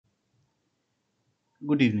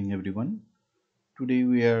Good evening, everyone. Today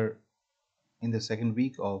we are in the second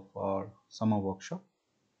week of our summer workshop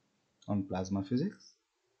on plasma physics,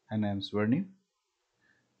 and I am Swarnim.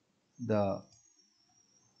 The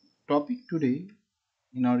topic today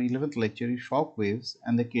in our 11th lecture is shock waves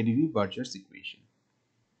and the KdV Burgers equation.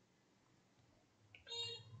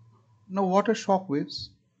 Now, what are shock waves?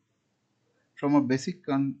 From a basic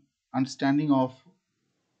understanding of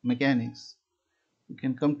mechanics, you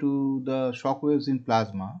can come to the shock waves in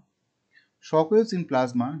plasma. Shock waves in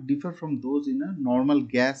plasma differ from those in a normal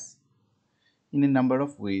gas in a number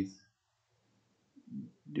of ways,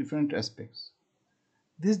 different aspects.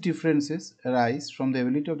 These differences arise from the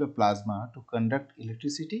ability of the plasma to conduct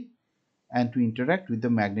electricity and to interact with the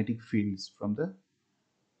magnetic fields from the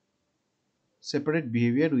separate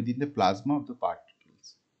behavior within the plasma of the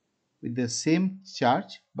particles with the same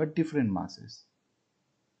charge but different masses.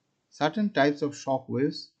 Certain types of shock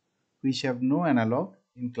waves which have no analog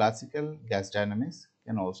in classical gas dynamics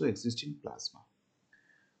can also exist in plasma.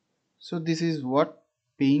 So this is what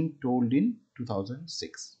Payne told in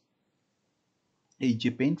 2006.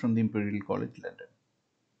 H.J. Payne from the Imperial College London.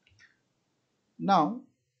 Now,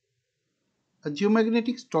 a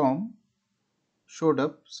geomagnetic storm showed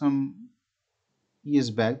up some years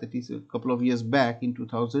back, that is a couple of years back in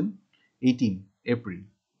 2018 April,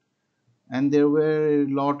 and there were a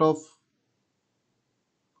lot of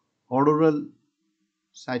auroral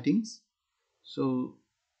sightings. So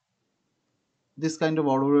this kind of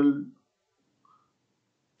auroral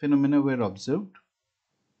phenomena were observed,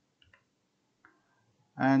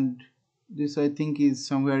 and this I think is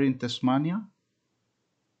somewhere in Tasmania.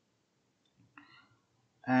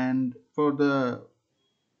 And for the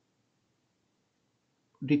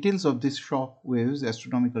details of this shock waves,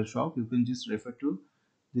 astronomical shock, you can just refer to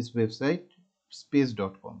this website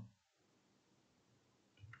space.com.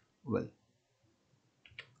 Well,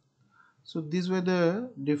 so these were the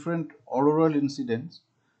different auroral incidents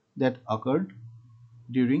that occurred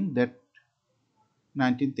during that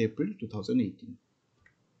 19th April 2018.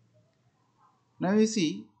 Now you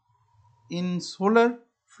see, in solar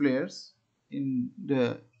flares in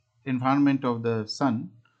the environment of the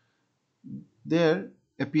sun, there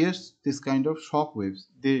appears this kind of shock waves.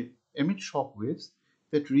 They emit shock waves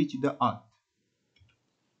that reach the earth.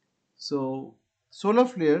 So solar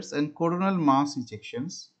flares and coronal mass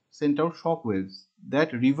ejections send out shock waves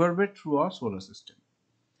that reverberate through our solar system.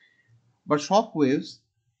 But shock waves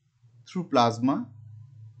through plasma,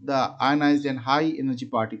 the ionized and high energy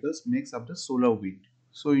particles, makes up the solar wind.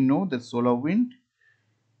 So you know that solar wind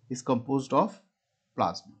is composed of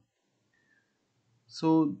plasma.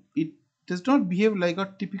 So it does not behave like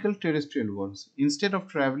a typical terrestrial ones. Instead of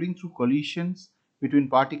traveling through collisions between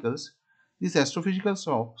particles, these astrophysical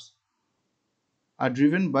shocks are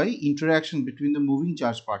driven by interaction between the moving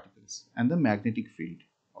charged particles and the magnetic field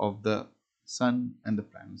of the sun and the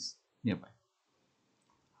planets nearby.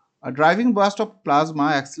 A driving burst of plasma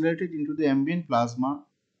accelerated into the ambient plasma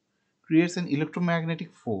creates an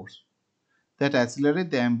electromagnetic force that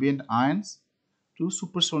accelerates the ambient ions to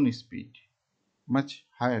supersonic speed, much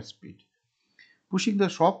higher speed, pushing the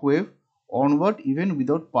shock wave onward even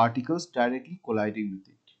without particles directly colliding with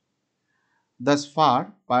it. Thus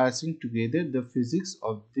far, piecing together the physics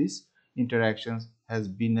of these interactions has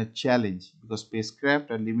been a challenge because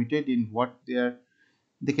spacecraft are limited in what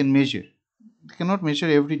they can measure. They cannot measure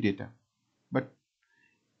every data, but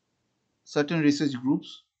certain research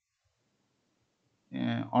groups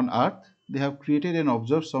on Earth, they have created and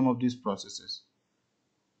observed some of these processes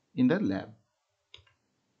in the lab.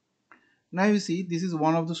 Now you see, this is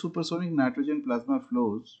one of the supersonic nitrogen plasma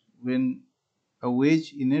flows when a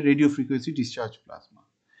wedge in a radio frequency discharge plasma.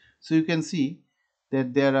 So you can see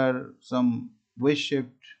that there are some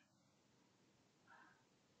wedge-shaped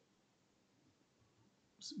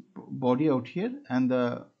body out here, and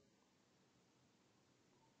the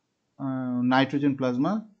nitrogen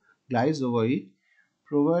plasma glides over it,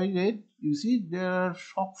 provided you see there are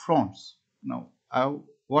shock fronts. Now,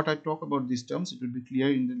 what I talk about these terms, it will be clear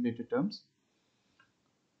in the later terms.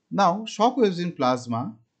 Now, shock waves in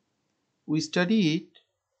plasma, we study it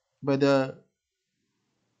by the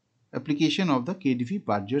application of the KdV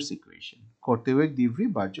Burgers equation, Korteweg-Divry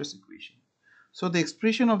Burgers equation. So the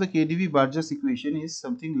expression of the KdV Burgers equation is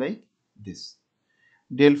something like this: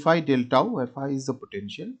 del phi del tau, where phi is the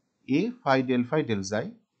potential, A phi del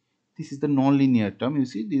xi. This is the nonlinear term. You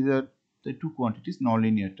see, these are the two quantities,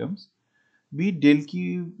 nonlinear terms. B del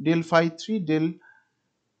q del phi 3 del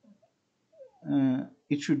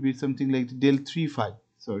it should be something like del 3 phi,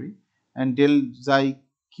 sorry, and del xi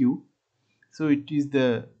q. So it is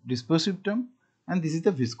the dispersive term, and this is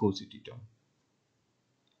the viscosity term.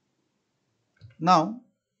 Now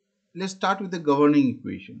let's start with the governing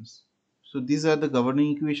equations. So these are the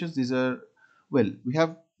governing equations. These are, well, we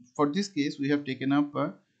have, for this case we have taken up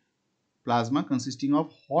a plasma consisting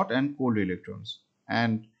of hot and cold electrons,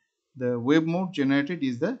 and the wave mode generated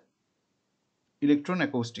is the electron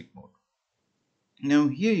acoustic mode. Now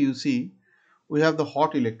here you see we have the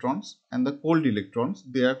hot electrons and the cold electrons.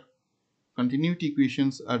 Their continuity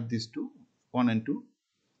equations are these two, 1 and 2.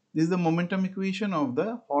 This is the momentum equation of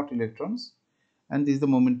the hot electrons, and this is the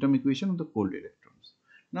momentum equation of the cold electrons.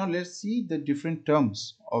 Now let's see the different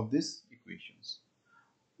terms of these equations.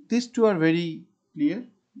 These two are very clear.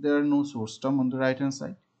 There are no source term on the right hand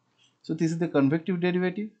side. So this is the convective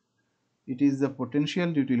derivative. It is the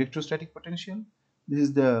potential due to electrostatic potential. This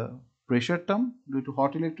is the pressure term due to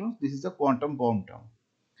hot electrons. This is the quantum bomb term.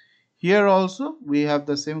 Here also we have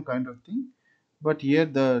the same kind of thing, but here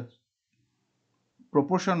the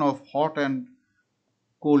proportion of hot and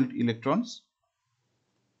cold electrons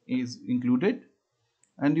is included,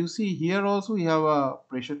 and you see here also we have a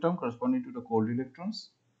pressure term corresponding to the cold electrons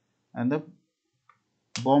and the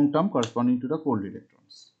bomb term corresponding to the cold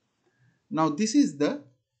electrons. Now this is the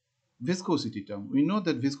viscosity term. We know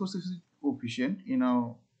that viscosity coefficient in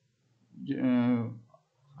our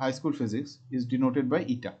high school physics is denoted by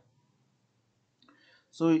eta.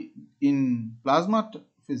 So in plasma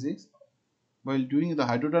physics, while doing the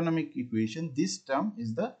hydrodynamic equation, this term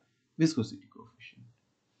is the viscosity coefficient.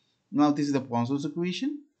 Now this is the Poinsot's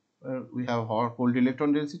equation, where we have cold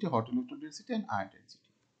electron density, hot electron density, and ion density.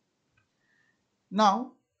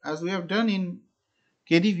 Now, as we have done in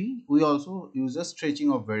KdV, we also use a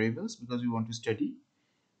stretching of variables because we want to study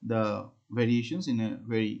the variations in a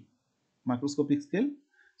very microscopic scale.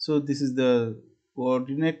 So this is the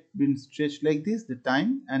coordinate being stretched like this, the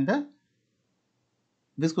time and the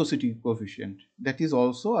viscosity coefficient, that is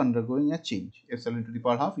also undergoing a change, epsilon to the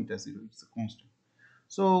power half eta 0, it's a constant.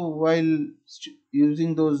 So while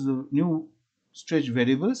using those new stretch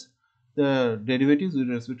variables, the derivatives with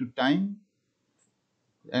respect to time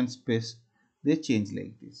and space, they change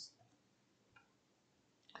like this.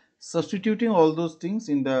 Substituting all those things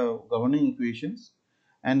in the governing equations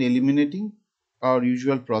and eliminating our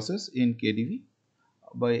usual process in KdV,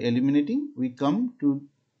 by eliminating we come to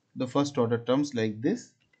the first order terms like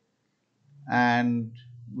this, and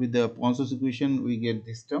with the Poinsot's equation we get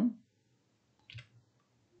this term.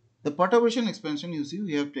 The perturbation expansion, you see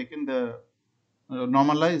we have taken the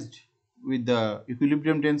normalized with the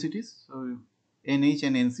equilibrium densities. So NH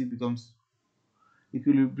and NC becomes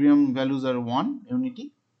equilibrium values are 1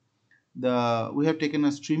 unity. We have taken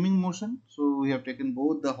a streaming motion, so we have taken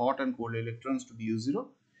both the hot and cold electrons to be U0,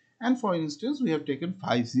 and for instance we have taken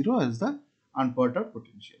 50 as the unperturbed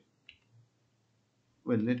potential.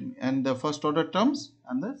 Well, and the first order terms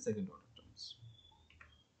and the second order terms.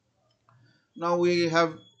 Now we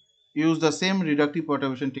have used the same reductive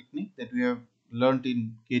perturbation technique that we have learnt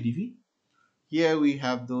in KdV. Here we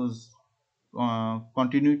have those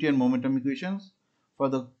continuity and momentum equations for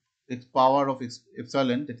the power of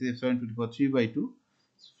epsilon, that is epsilon to the power 3 by 2.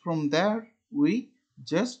 From there we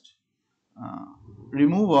just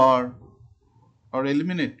remove or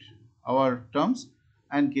eliminate our terms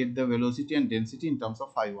and get the velocity and density in terms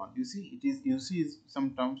of phi 1. You see, it is UC is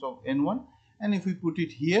some terms of n1, and if we put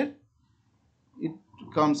it here, it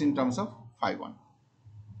comes in terms of phi 1.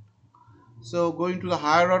 So going to the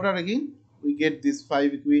higher order again, we get these 4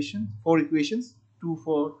 equations, 2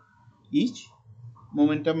 for each,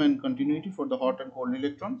 momentum and continuity for the hot and cold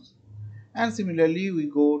electrons, and similarly we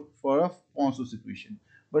go for a Poinsot's equation.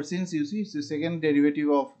 But since you see it's the second derivative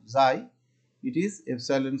of xi, it is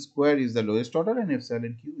epsilon square is the lowest order and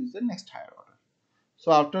epsilon cube is the next higher order.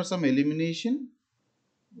 So after some elimination,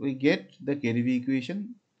 we get the KdV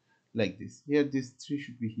equation like this. Here this 3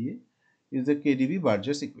 should be here, is the KdV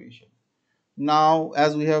Burgers equation. Now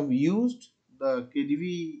as we have used the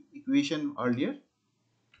KdV equation earlier,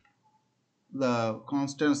 the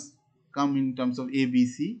constants come in terms of A, B,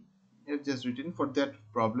 C. I have just written for that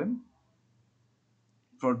problem,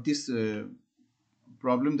 for this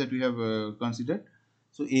problem that we have considered.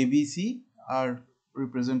 So A, B, C are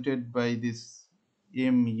represented by this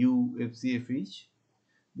M, U, F, C, F, H.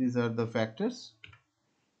 These are the factors.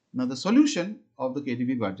 Now the solution of the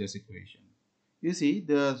KdV Burgers equation. You see,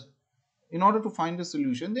 in order to find a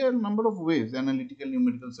solution, there are a number of ways, analytical,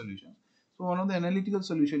 numerical solutions. So one of the analytical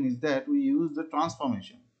solution is that we use the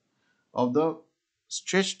transformation of the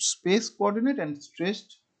stretched space coordinate and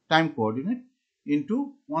stretched time coordinate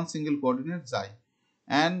into one single coordinate xi,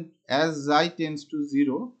 and as xi tends to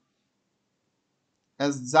 0,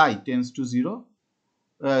 tends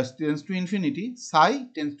to infinity, psi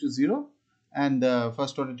tends to 0, and the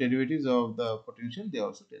first order derivatives of the potential, they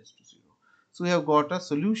also tends to 0. So we have got a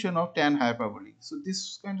solution of tan hyperbolic. So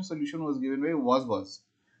this kind of solution was given by was.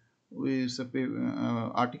 We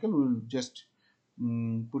article will just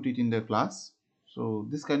put it in the class. So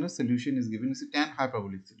this kind of solution is given. It's a tan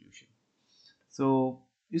hyperbolic solution. So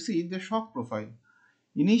you see the shock profile.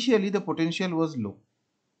 Initially the potential was low,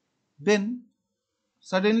 then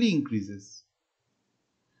suddenly increases.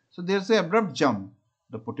 So there's an abrupt jump.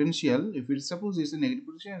 The potential, if it suppose it's a negative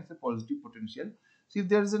potential and it's a positive potential. So if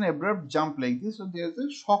there is an abrupt jump like this, so there's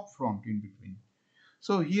a shock front in between.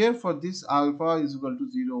 So here for this alpha is equal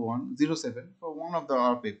to 0, 1, 0, 7 for one of the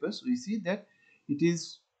our papers, we see that it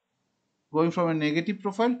is going from a negative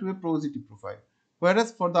profile to a positive profile.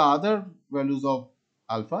 Whereas for the other values of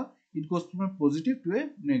alpha, it goes from a positive to a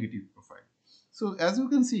negative profile. So as you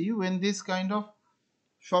can see, when this kind of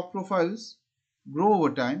shock profiles grow over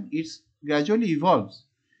time, it gradually evolves.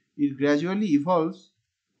 It gradually evolves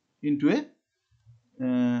into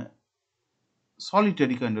a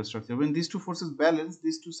solitary kind of structure. When these two forces balance,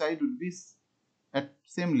 these two sides will be at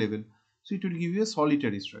same level. So it will give you a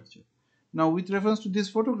solitary structure. Now with reference to this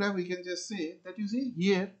photograph, we can just say that you see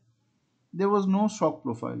here there was no shock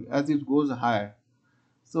profile as it goes higher.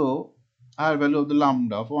 So higher value of the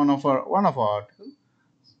lambda of one of our articles,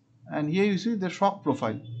 and here you see the shock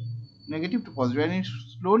profile negative to positive, and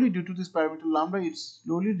it's slowly due to this parameter lambda it's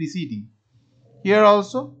slowly receding. Here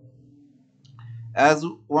also, as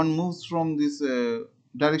one moves from this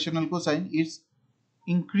directional cosine, it's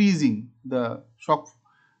increasing. The shock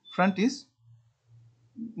front is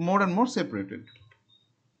more and more separated.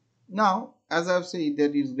 Now, as I've said,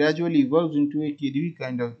 that it gradually evolves into a KdV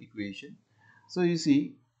kind of equation. So you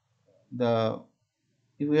see, the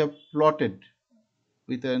if we have plotted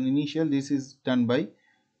with an initial, this is done by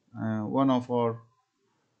one of our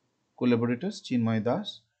collaborators, Chinmay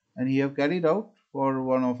Das, and he have carried out for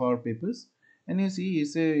one of our papers. And you see,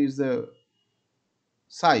 is the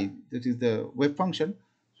psi, that is the wave function.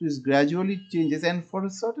 So it gradually changes, and for a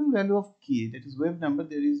certain value of k, that is wave number,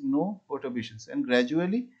 there is no perturbations, and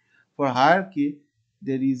gradually for higher k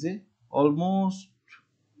there is a almost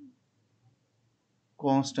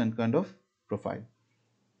constant kind of profile.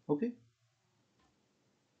 Okay,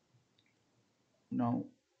 now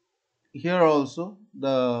here also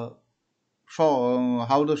the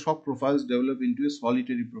how the shock profiles develop into a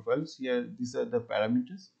solitary profiles. Here these are the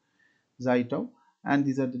parameters xi tau, and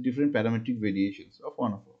these are the different parametric variations of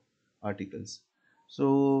one of our articles.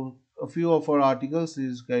 So a few of our articles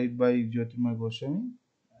is carried by Jyotirmoy Goswami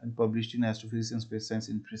and published in Astrophysics and Space Science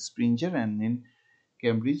in Springer and in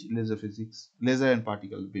Cambridge Laser Physics, Laser and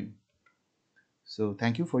Particle Beam. So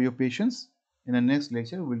thank you for your patience. In the next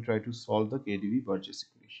lecture, we will try to solve the KdV Burgers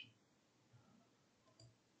equation.